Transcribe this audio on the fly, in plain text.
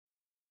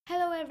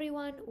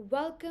everyone.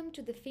 Welcome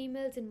to the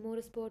Females in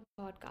Motorsport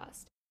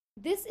podcast.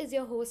 This is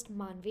your host,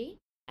 Manvi,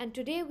 and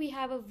today we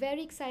have a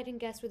very exciting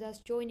guest with us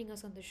joining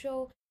us on the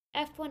show,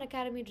 F1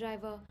 Academy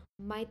driver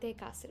Maite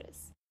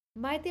Cáceres.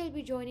 Maite will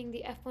be joining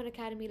the F1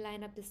 Academy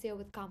lineup this year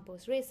with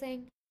Campos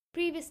Racing.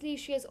 Previously,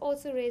 she has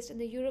also raced in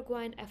the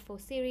Uruguayan F4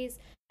 Series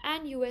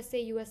and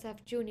USA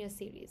USF Junior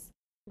Series.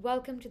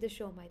 Welcome to the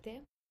show,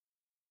 Maite.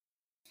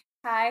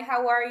 Hi,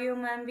 how are you,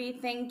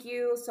 Manvi? Thank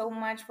you so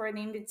much for the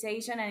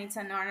invitation, and it's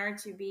an honor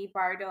to be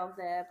part of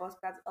the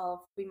podcast of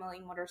Female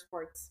in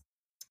Motorsports.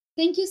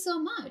 Thank you so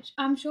much.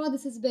 I'm sure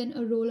this has been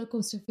a roller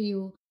coaster for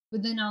you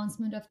with the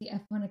announcement of the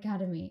F1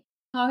 Academy.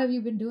 How have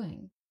you been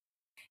doing?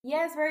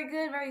 Yes, very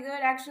good, very good.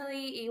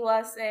 Actually, it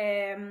was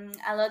a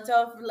lot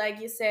of, like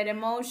you said,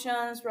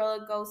 emotions,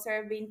 roller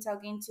coaster. Been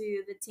talking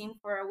to the team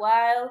for a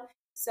while,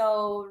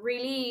 so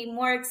really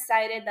more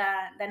excited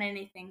than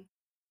anything.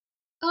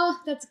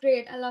 Oh, that's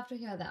great. I love to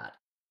hear that.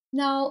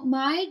 Now,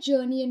 my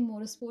journey in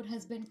motorsport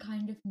has been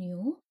kind of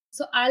new.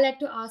 So I like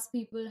to ask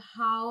people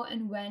how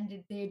and when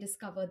did they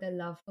discover their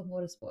love for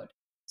motorsport?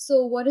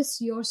 So, what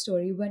is your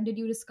story? When did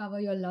you discover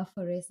your love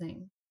for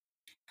racing?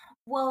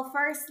 Well,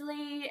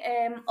 firstly,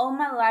 all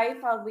my life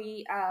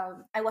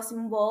I was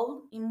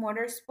involved in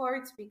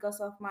motorsports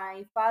because of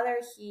my father.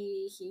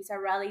 He's a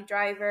rally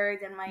driver.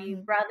 Then my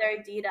Hmm.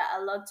 brother did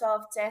a lot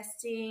of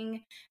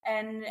testing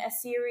and a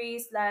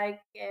series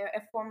like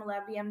a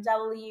Formula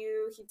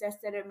BMW. He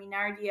tested a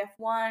Minardi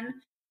F1.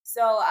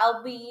 So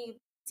I'll be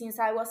since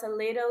I was a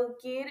little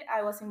kid,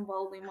 I was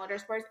involved in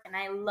motorsports and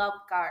I love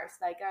cars.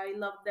 Like I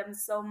love them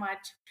so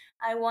much.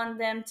 I want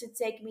them to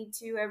take me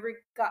to every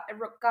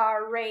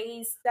car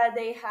race that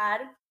they had.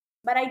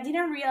 But I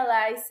didn't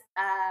realize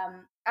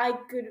I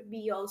could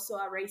be also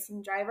a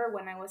racing driver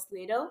when I was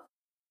little.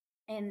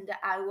 And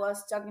I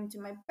was talking to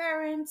my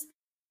parents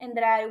and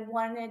that I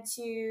wanted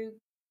to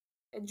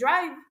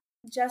drive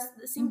just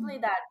simply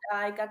Hmm. that,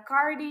 like a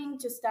karting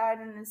to start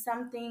in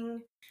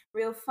something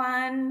real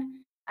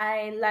fun.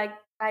 I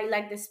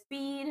like the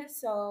speed,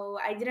 so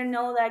I didn't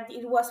know that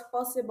it was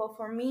possible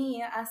for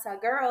me as a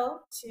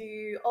girl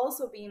to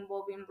also be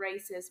involved in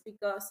races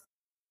because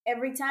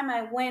every time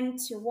I went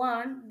to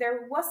one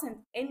there wasn't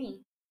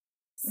any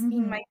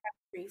in Hmm. my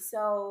country.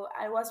 So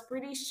I was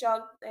pretty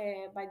shocked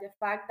by the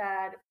fact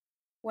that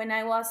when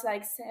I was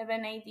like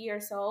 7 8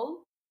 years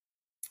old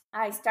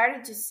I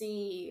started to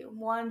see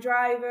one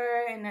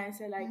driver and I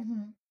said like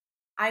Hmm.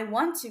 I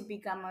want to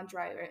become a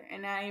driver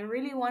and I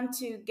really want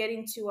to get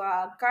into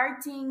a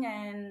karting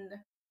and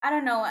I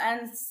don't know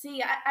and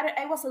see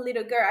I was a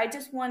little girl. I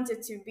just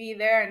wanted to be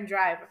there and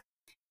drive.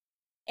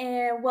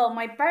 Well,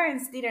 my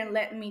parents didn't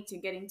let me to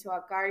get into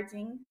a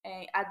karting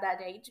at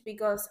that age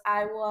because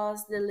I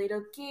was the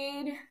little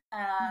kid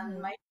and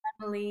Hmm. my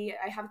family.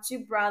 I have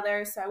two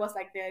brothers, so I was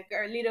like the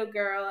little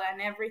girl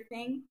and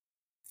everything.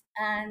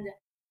 And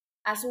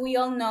as we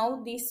all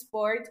know, this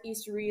sport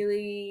is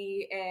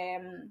really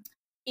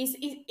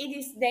it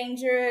is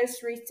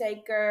dangerous, risk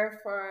taker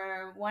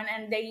for one,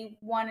 and they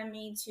wanted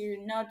me to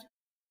not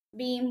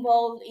be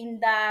involved in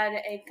that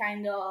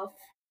kind of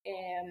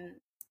um,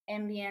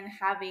 ambient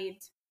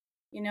habit.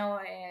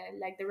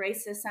 Like the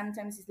races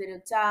sometimes is a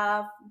little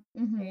tough.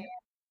 Hmm. uh,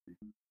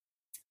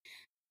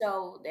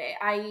 so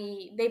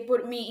they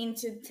put me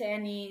into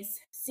tennis,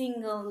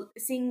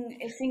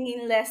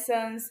 singing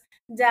lessons,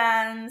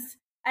 dance.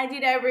 I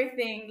did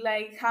everything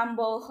like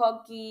handball,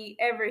 hockey,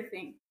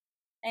 everything.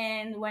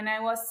 And when I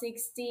was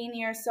 16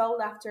 years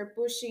old, after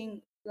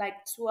pushing like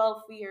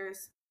 12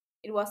 years,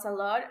 it was a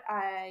lot.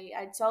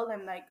 I told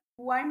them like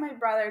why my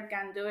brother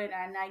can do it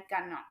and I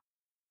cannot.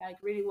 Like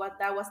really, what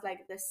that was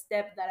like the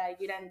step that I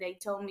did, and they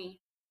told me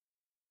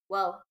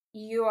well,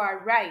 you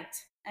are right,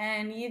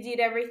 and you did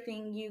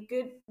everything you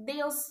could.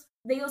 They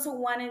also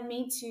wanted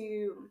me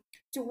to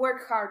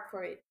work hard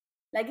for it.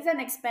 Like it's an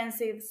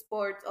expensive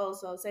sport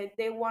also, so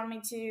they want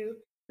me to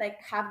like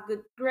have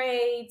good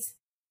grades,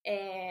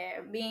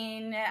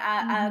 being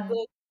Hmm.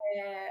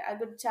 a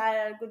good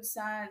child, good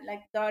son,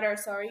 like daughter,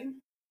 sorry.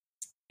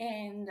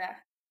 And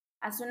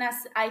as soon as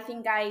I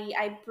think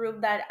I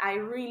proved that I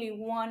really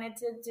wanted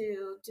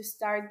to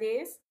start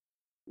this,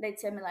 they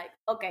tell me like,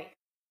 okay,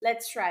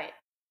 let's try it.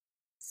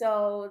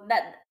 So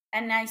that,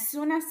 and as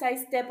soon as I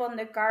step on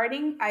the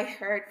karting, I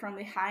heard from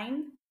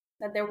behind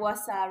that there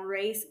was a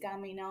race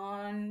coming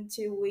on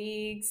 2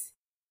 weeks,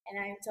 and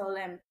I told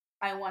them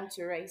I want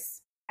to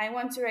race. I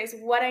want to race.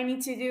 What I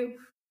need to do,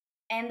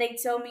 and they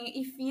told me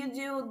if you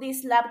do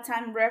this lap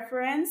time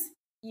reference,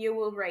 you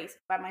will race.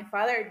 But my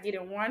father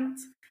didn't want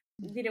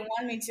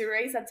me to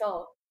race at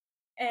all.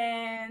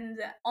 And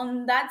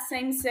on that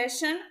same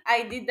session,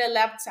 I did the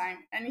lap time,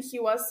 and he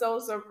was so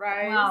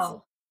surprised.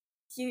 Wow.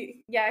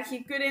 He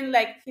couldn't,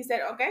 like, he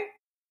said okay,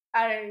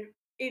 I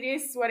it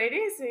is what it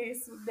is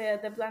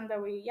the plan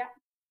that we, yeah,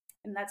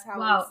 and that's how we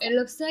Wow, it started.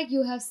 looks like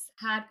you have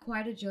had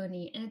quite a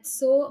journey, and it's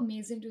so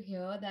amazing to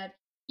hear that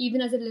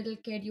even as a little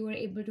kid, you were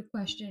able to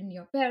question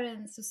your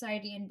parents,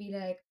 society, and be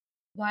like,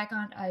 why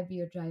can't I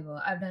be a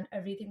driver? I've done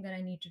everything that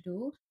I need to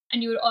do.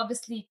 And you were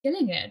obviously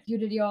killing it. You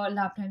did your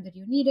lap time that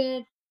you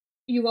needed.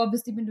 you've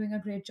obviously been doing a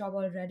great job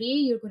already.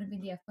 You're going to be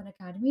in the F1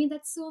 Academy.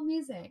 That's so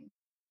amazing.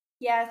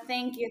 Yeah,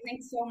 thank you.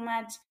 Thanks so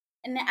much.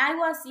 And I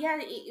was, yeah,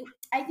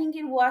 I think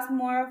it was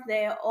more of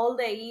the all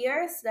the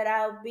years that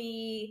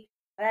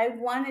that I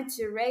wanted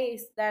to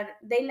race, that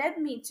they led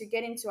me to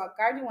get into a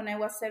karting when I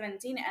was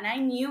 17, and I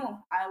knew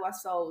I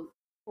was old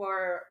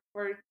for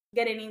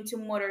getting into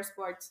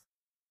motorsports.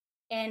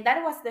 And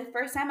that was the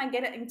first time I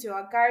get into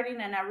a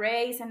karting and a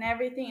race and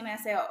everything. And I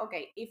say, "Oh,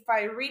 okay, if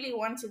I really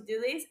want to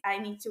do this, I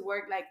need to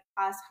work like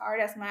as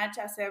hard as much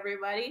as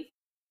everybody,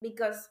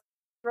 because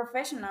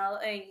professional,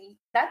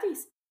 that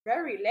is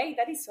very late.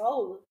 That is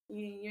all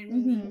you need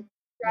Mm-hmm.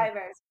 Yeah.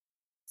 drivers.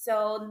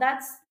 So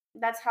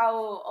that's how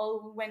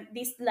all went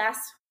these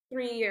last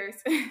 3 years.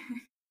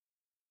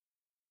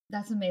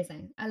 That's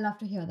amazing. I love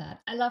to hear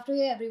that. I love to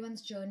hear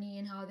everyone's journey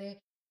and how they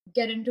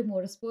get into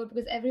motorsport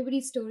because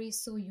everybody's story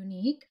is so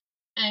unique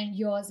and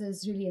yours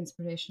is really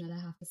inspirational,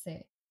 I have to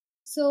say.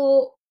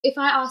 So, if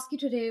I ask you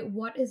today,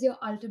 what is your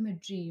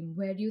ultimate dream?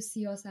 Where do you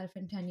see yourself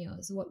in 10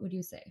 years? What would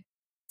you say?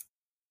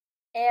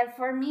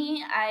 For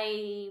me,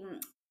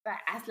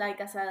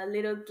 as a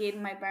little kid,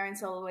 my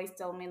parents always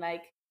told me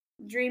like,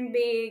 dream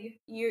big.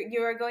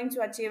 You are going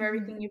to achieve Mm-hmm.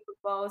 everything you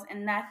propose,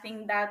 and I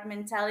think that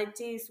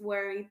mentality is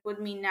where it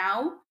put me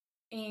now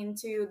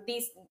into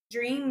this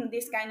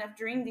kind of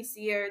dream this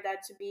year,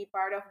 that to be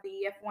part of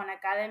the F1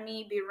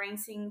 Academy, be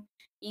racing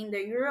in the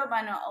Europe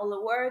and all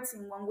the worlds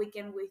in one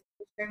weekend with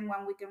sharing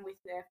one weekend with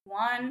the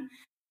F1.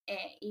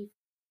 If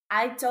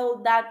I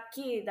told that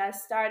kid that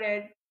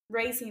started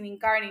racing in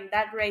karting,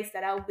 that race,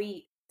 that I'll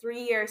be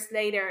 3 years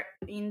later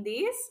in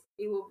this,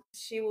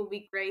 she will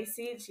be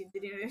crazy.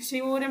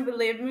 She wouldn't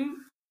believe me.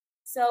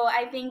 So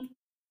I think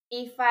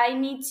if I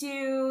need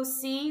to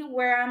see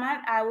where I'm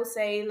at, I would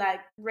say like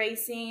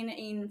racing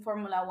in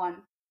Formula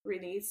One.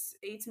 Really,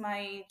 it's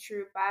my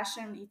true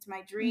passion. It's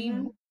my Mm-hmm.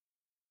 dream.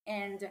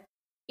 And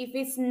if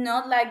it's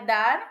not like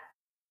that,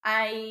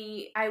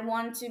 I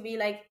want to be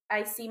like,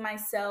 I see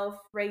myself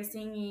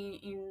racing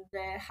in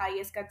the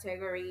highest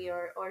category,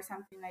 or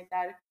something like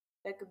that.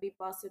 That could be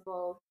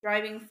possible,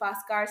 driving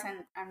fast cars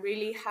and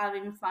really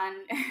having fun.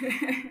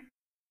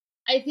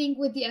 I think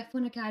with the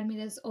F1 Academy,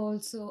 there's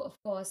also, of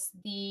course,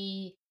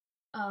 the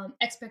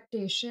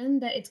expectation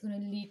that it's going to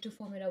lead to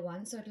Formula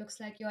One. So it looks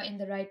like you're in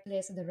the right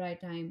place at the right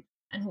time,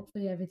 and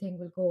hopefully everything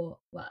will go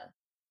well.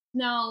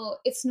 Now,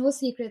 it's no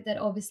secret that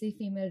obviously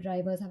female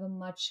drivers have a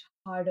much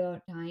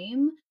harder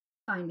time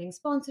finding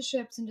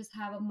sponsorships and just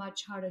have a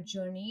much harder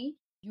journey,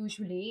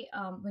 usually,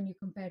 when you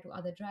compare to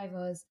other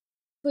drivers.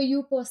 For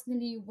you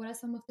personally, what are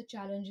some of the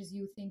challenges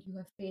you think you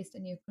have faced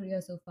in your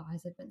career so far?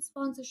 Has it been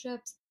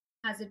sponsorships?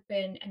 Has it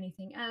been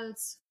anything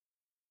else?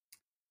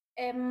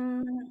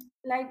 um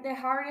like the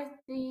hardest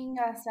thing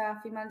as a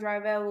female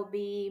driver will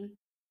be,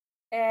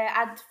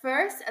 at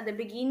first, at the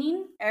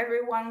beginning,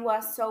 everyone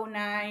was so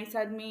nice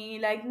at me,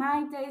 like,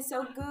 Maite is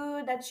so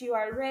good that you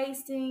are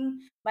racing.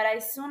 But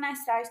as soon as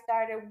I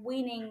started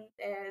winning,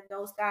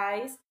 those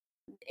guys,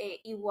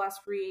 it was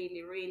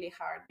really, really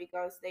hard,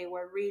 because they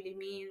were really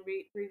mean,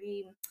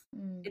 really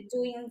Mm.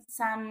 doing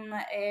some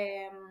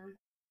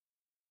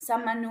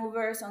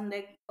maneuvers on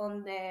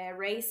the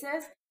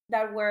races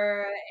that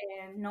were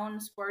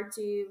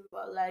non-sportive,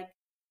 like,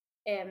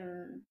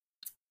 um,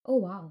 Oh,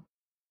 wow.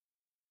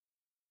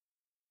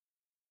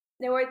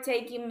 they were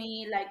taking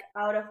me like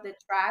out of the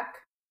track,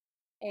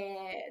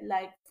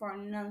 like for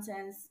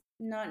nonsense,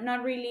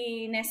 not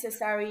really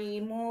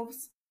necessary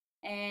moves.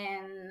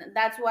 And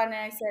that's when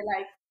I said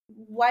like,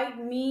 why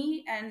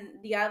me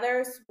and the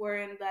others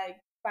weren't like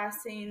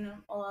passing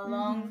all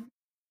along. Mm-hmm.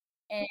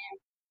 and,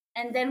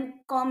 and then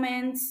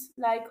comments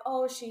like,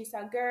 oh, she's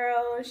a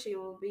girl, she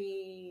will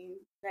be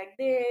like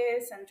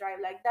this and drive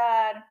like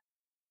that.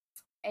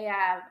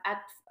 Yeah,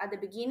 at the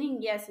beginning,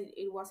 yes,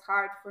 it was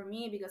hard for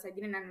me, because I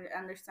didn't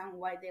understand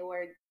why they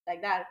were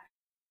like that.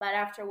 But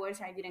afterwards,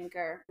 I didn't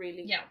care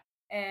really. Yeah.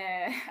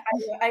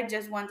 I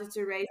just wanted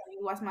to race.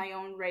 It was my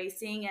own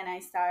racing, and I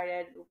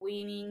started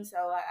winning, so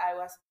I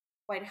was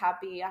quite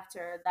happy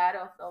after that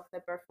of the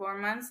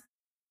performance.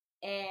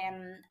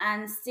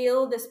 And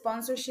still, the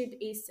sponsorship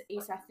is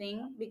a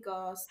thing,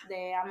 because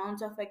the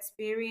amount of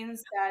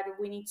experience that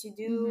we need to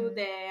do, Mm-hmm.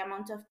 the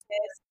amount of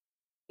tests,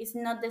 it's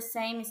not the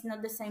same. It's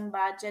not the same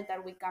budget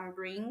that we can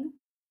bring,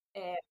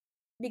 uh,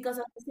 because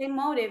of the same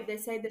motive. They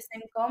say the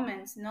same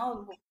comments.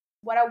 No,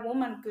 what a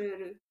woman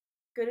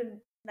could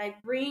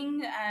like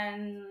bring,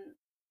 and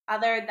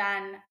other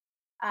than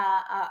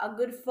a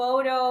good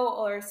photo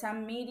or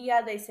some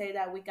media, they say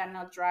that we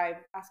cannot drive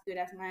as good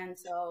as men.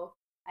 So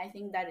I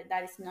think that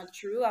that is not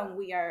true, and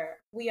we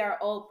are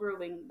all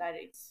proving that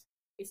it's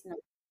not.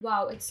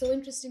 Wow, it's so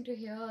interesting to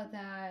hear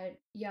that,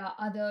 yeah,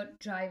 other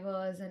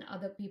drivers and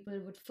other people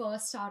would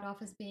first start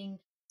off as being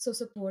so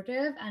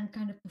supportive and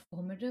kind of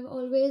performative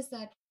always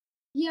that,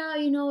 yeah,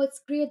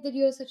 it's great that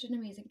you're such an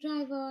amazing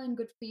driver and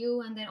good for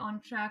you. And then on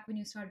track, when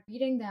you start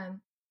beating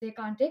them, they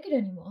can't take it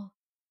anymore.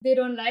 They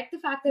don't like the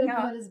fact that a No.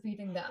 girl is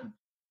beating them.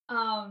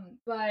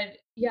 But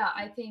yeah,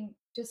 I think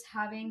just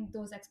having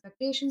those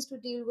expectations to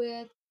deal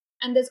with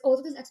And there's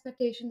also this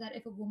expectation that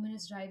if a woman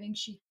is driving,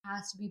 she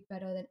has to be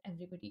better than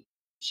everybody.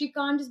 She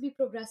can't just be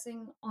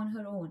progressing on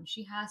her own.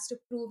 She has to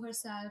prove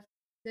herself.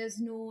 There's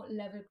no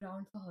level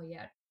ground for her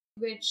yet,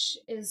 which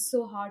is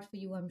so hard for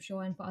you, I'm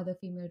sure, and for other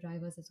female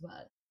drivers as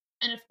well.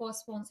 And of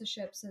course,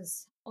 sponsorships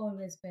has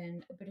always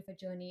been a bit of a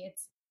journey.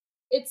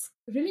 It's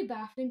really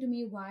baffling to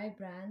me why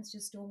brands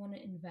just don't want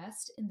to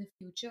invest in the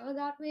future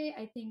that way.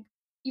 I think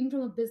even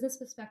from a business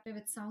perspective,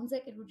 it sounds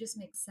like it would just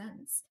make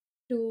sense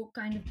to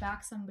kind of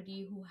back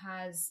somebody who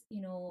has,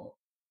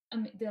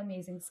 the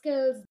amazing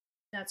skills.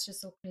 That's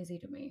just so crazy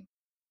to me.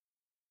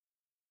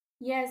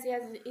 Yes,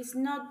 yes, it's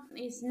not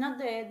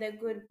the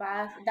good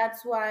path.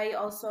 That's why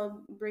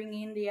also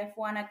bringing the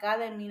F1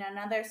 Academy and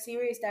another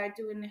series that are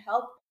doing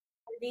help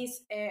for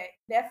this. The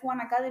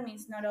F1 Academy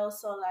is not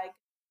also like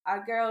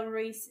a girl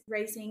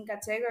racing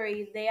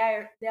category. They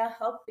are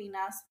helping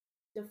us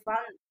to fund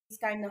this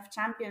kind of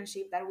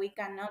championship that we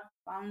cannot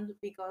fund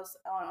because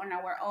on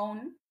our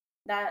own.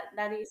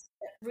 That is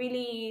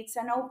really, it's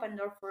an open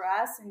door for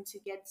us and to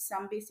get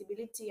some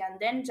visibility and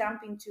then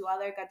jump into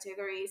other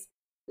categories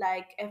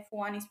like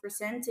F1 is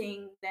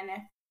presenting, then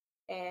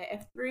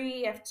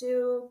F3,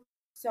 F2.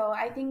 So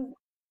I think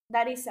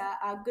that is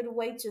a good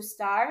way to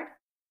start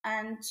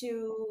and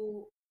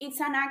to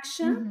it's an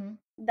action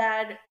Mm-hmm.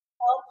 that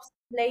helps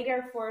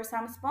later for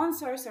some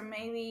sponsors or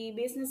maybe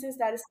businesses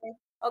that say,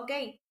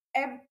 okay,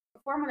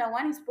 Formula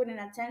One is putting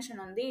attention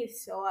on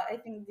this, so I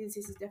think this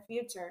is the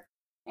future,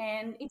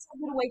 and it's a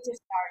good way to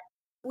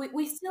start.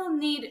 We still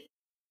need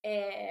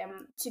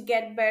to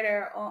get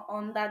better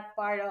on that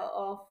part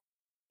of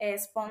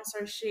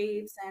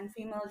sponsorships and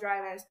female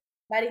drivers.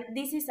 But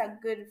this is a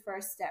good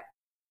first step.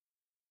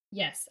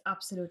 Yes,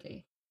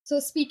 absolutely. So,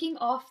 speaking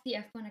of the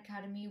F1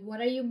 Academy,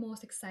 what are you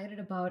most excited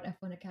about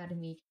F1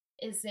 Academy?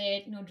 Is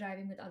it,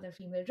 driving with other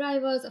female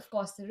drivers? Of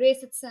course, the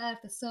race itself,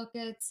 the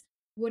circuits.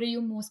 What are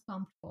you most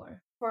pumped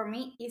for? For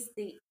me, is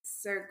the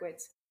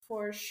circuit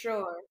for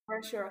sure,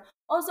 for sure.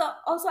 Also,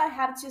 I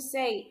have to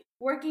say,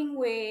 working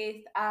with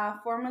a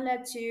Formula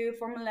Two,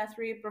 Formula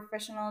Three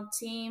professional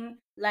team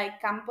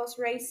like Campos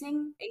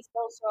Racing is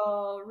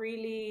also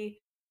really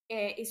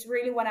is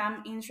really what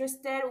I'm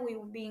interested.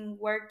 We've been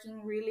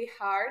working really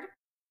hard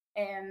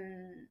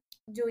and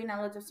doing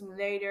a lot of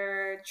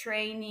simulator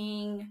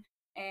training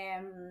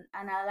and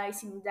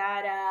analyzing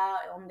data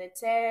on the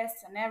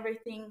tests and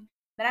everything.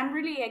 But I'm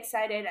really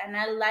excited, and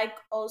I like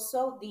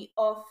also the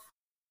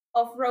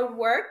off-road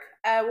work.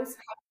 I was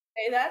happy to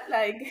say that,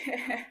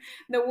 like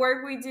the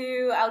work we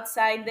do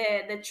outside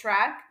the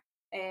track.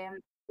 Um,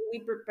 we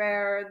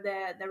prepare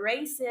the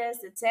races,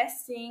 the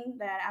testing.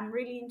 That I'm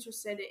really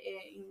interested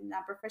in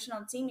a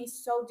professional team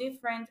is so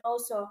different.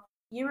 Also,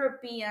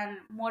 European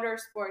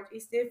motorsport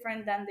is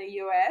different than the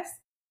US.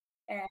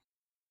 Uh,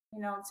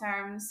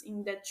 terms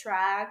in the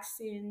tracks,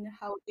 in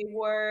how they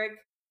work,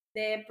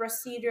 the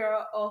procedure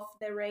of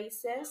the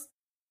races.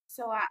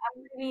 So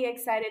I'm really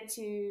excited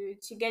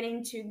to get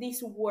into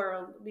this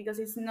world because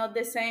it's not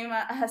the same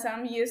as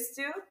I'm used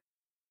to,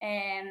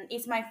 and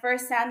it's my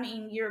first time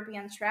in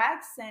European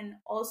tracks and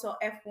also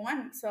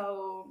F1.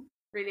 So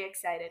really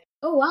excited.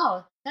 Oh,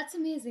 wow. That's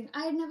amazing.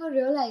 I had never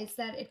realized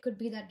that it could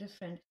be that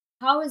different.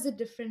 How is it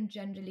different,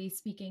 generally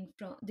speaking,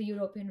 from the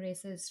European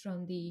races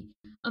from the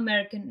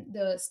American,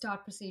 the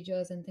start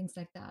procedures and things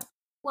like that?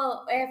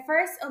 Well,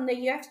 first on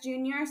the UF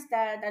juniors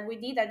that we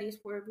did, that is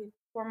for with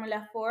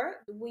Formula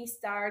 4, we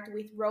start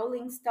with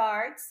rolling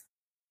starts.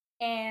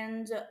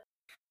 And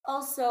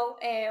also,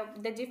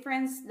 the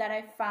difference that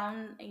I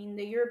found in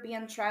the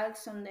European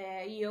tracks on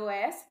the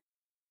US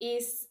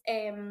is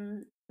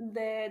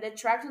the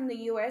tracks in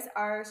the US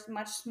are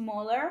much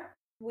smaller.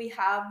 We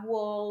have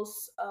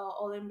walls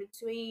all in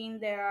between.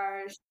 There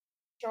are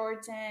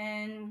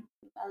shortened,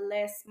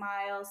 less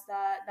miles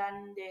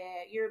than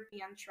the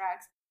European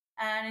tracks.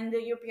 And in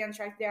the European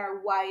tracks, they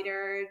are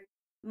wider,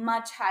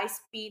 much high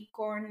speed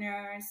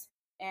corners,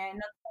 and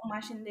not so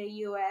much in the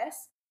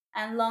US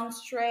and long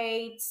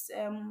straights.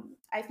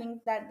 I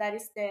think that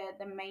is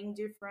the main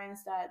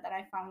difference that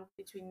I found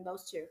between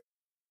those two.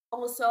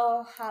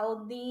 Also,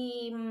 how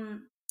the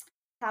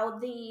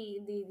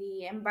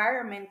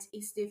environment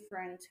is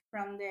different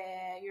from the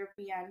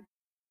European.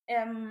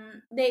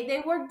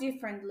 They work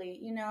differently.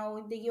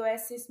 The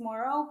US is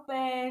more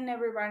open.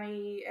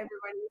 Everybody is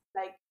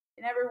like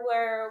in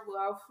everywhere. We're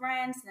all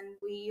friends, and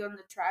we on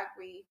the track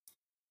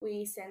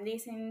we send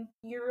this. In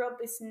Europe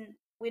isn't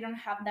we don't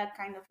have that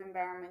kind of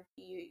environment.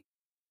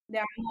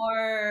 They're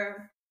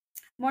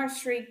more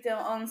strict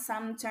on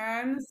some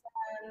terms,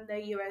 and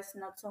the US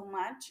not so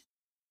much.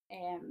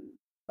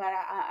 But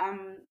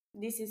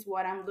this is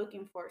what I'm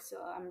looking for, so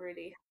I'm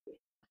really happy.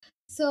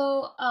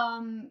 So,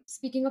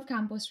 speaking of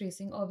campus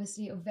racing,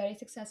 obviously a very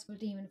successful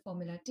team in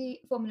Formula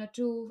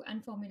 2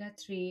 and Formula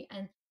 3,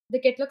 and the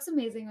kit looks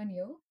amazing on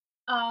you.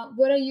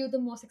 What are you the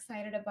most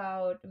excited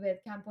about with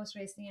campus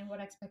racing, and what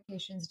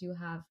expectations do you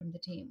have from the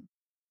team?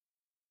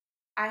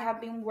 I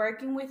have been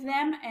working with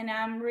them, and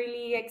I'm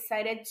really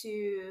excited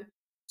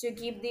to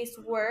keep this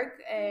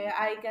work.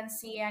 I can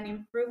see an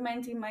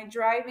improvement in my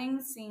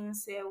driving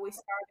since we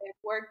started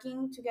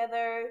working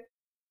together.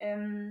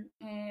 And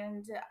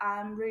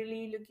I'm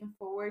really looking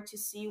forward to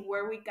see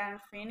where we can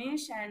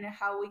finish and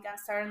how we can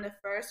start in the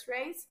first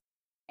race.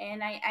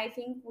 And I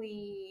think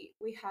we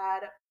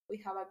have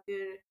a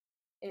good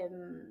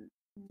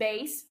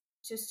base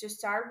just to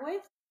start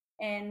with.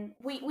 And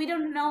we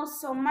don't know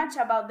so much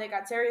about the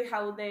category,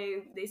 how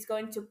they is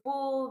going to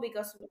pull,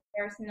 because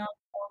there's not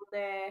all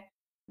the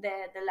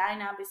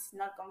lineup is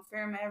not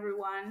confirmed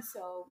everyone.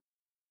 So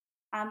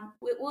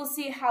we'll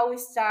see how we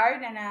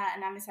start, and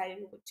I'm excited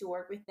to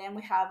work with them.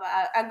 We have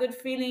a good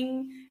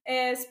feeling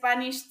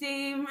Spanish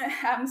team.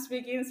 I'm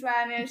speaking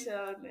Spanish,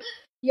 so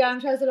Yeah, I'm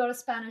sure there's a lot of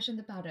Spanish in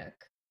the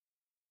paddock.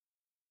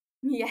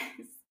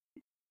 yes.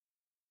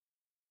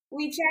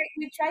 We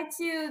try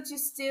to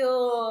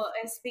still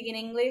speak in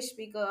English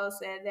because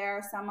there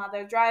are some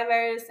other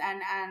drivers,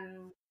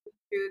 and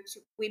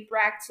we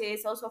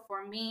practice also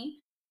for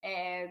me.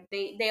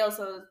 They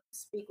also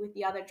speak with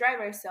the other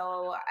drivers,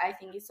 so I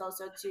think it's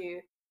also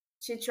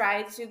to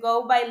try to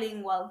go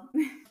bilingual.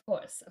 Of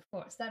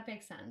course, that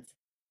makes sense.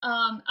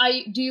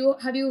 I do you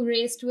have you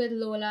raced with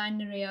Lola and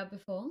Nerea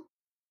before?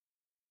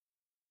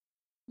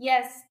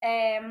 Yes,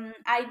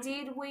 I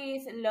did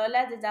with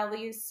Lola the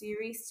W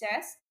Series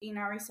test in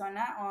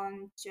Arizona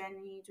on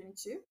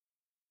 2022.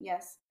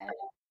 Yes.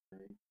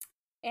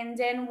 And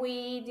then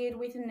we did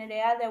with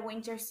Nerea the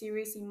Winter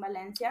Series in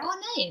Valencia.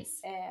 Oh,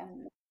 nice.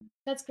 Um,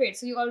 That's great.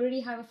 So you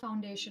already have a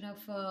foundation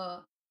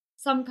of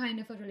some kind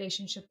of a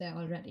relationship there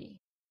already.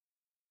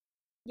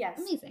 yes.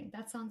 Amazing.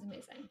 That sounds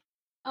amazing.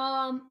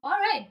 All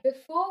right.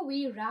 Before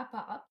we wrap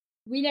up,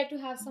 we like to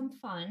have some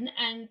fun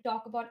and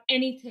talk about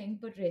anything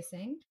but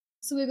racing.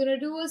 So we're gonna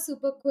do a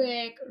super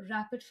quick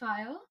rapid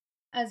fire,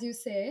 as you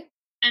say,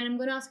 and I'm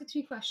gonna ask you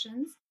three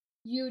questions.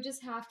 You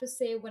just have to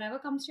say whatever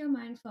comes to your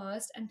mind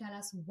first and tell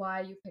us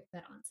why you picked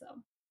that answer.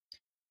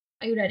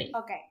 Are you ready?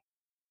 Okay.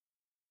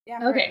 Yeah,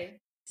 I'm Okay. ready.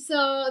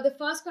 So the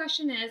first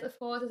question is, of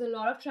course, there's a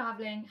lot of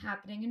traveling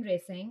happening in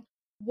racing.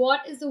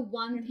 What is the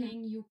one Mhm.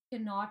 thing you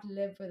cannot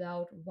live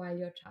without while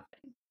you're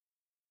traveling?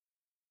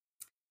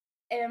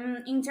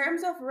 In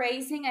terms of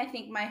racing, I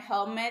think my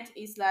helmet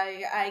is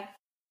like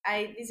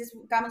this is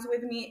comes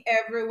with me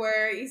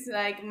everywhere. It's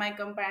like my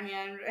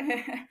companion.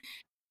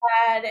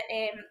 But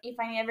if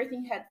I never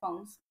think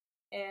headphones,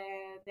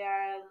 they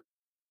are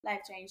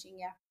life changing.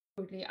 Yeah.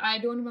 Absolutely. I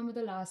don't remember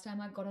the last time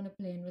I got on a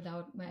plane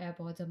without my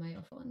AirPods or my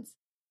earphones.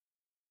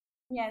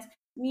 Yes,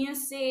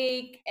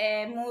 music,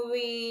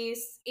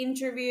 movies,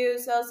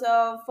 interviews,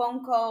 also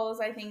phone calls.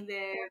 I think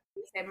they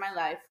saved my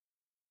life.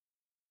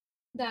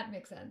 That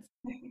makes sense.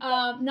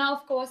 Now,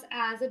 of course,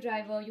 as a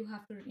driver, you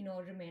have to,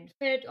 remain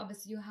fit.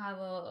 Obviously, you have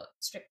a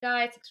strict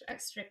diet,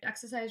 strict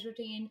exercise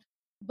routine.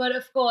 But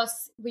of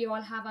course, we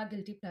all have our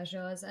guilty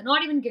pleasures.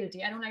 Not even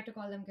guilty. I don't like to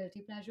call them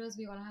guilty pleasures.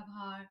 We all have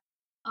our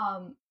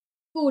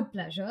food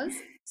pleasures.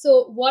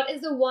 So, what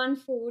is the one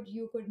food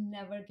you could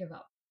never give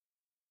up?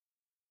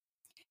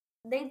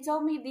 They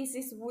told me this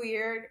is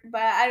weird,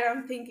 but I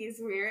don't think it's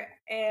weird.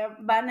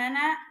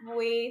 Banana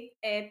with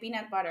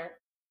peanut butter.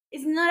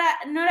 It's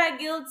not a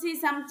guilty.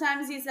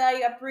 Sometimes it's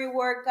like a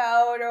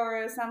pre-workout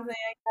or something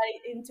like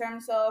that in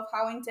terms of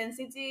how intense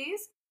it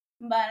is.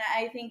 But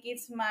I think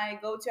it's my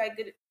go-to. I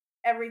could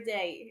every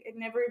day,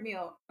 in every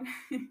meal.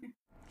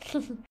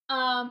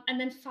 And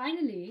then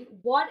finally,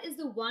 what is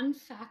the one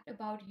fact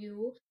about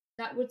you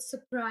that would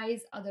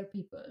surprise other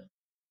people?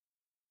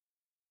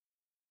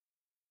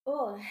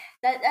 Oh,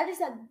 that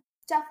is a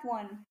tough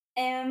one.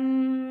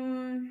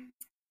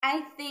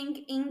 I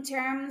think in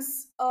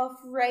terms of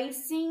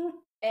racing,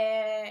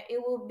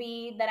 it will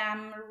be that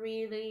I'm a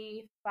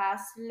really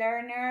fast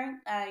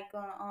learner. Like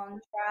on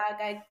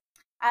track,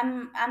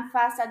 I'm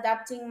fast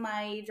adapting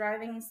my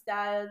driving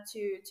style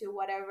to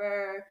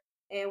whatever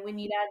we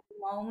need at the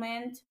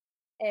moment.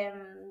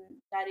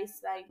 That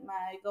is like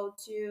my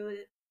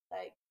go-to,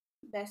 like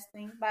best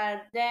thing.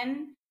 But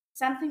then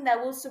something that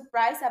will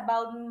surprise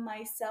about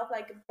myself,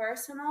 like a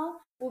personal,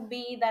 would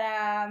be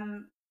that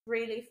I'm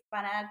really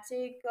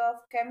fanatic of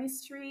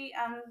chemistry.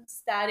 I'm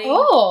studying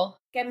Oh,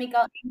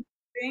 chemical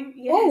engineering.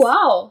 oh, Yes,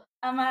 wow.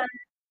 I'm a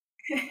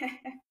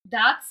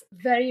That's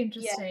very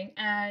yeah. interesting.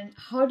 And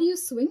how do you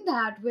swing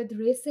that with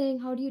racing?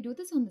 How do you do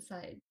this on the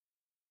side?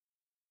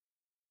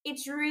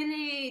 It's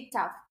really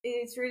tough.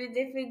 It's really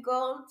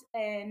difficult.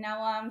 And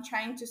now I'm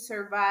trying to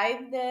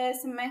survive the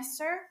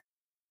semester.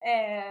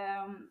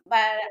 But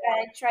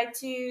I try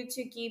to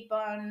keep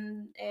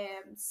on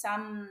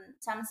some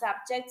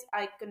subjects.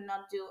 I could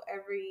not do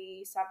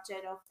every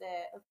subject of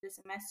the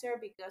semester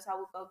because I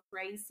would go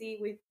crazy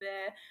with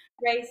the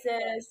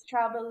races,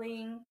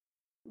 traveling.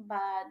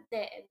 But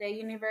the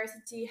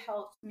university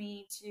helped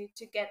me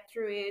to get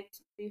through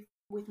it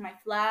with my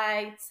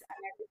flights.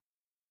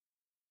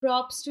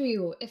 Props to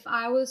you. If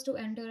I was to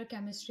enter a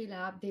chemistry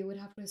lab, they would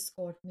have to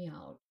escort me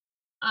out.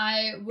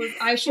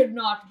 I should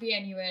not be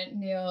anywhere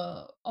near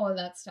all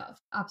that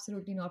stuff.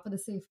 Absolutely not, for the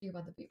safety of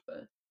other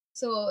people.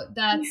 So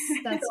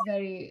that's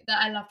very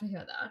that I love to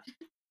hear that.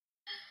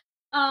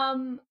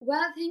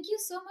 Well, thank you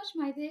so much,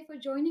 Maite, for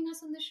joining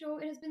us on the show.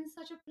 It has been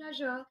such a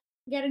pleasure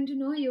getting to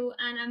know you,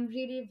 and I'm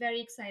really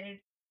very excited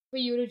for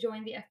you to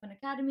join the F1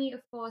 Academy.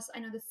 Of course, I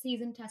know the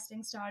season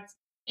testing starts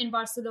in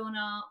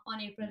Barcelona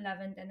on April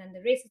 11th, and then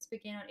the races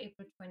begin on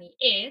April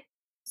 28th.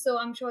 So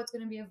I'm sure it's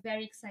going to be a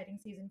very exciting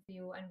season for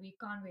you, and we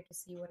can't wait to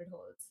see what it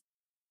holds.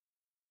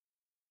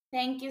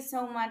 Thank you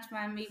so much,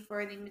 Mami,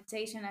 for the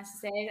invitation. As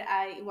I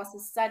said, it was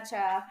such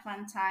a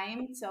fun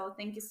time. So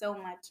thank you so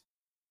much.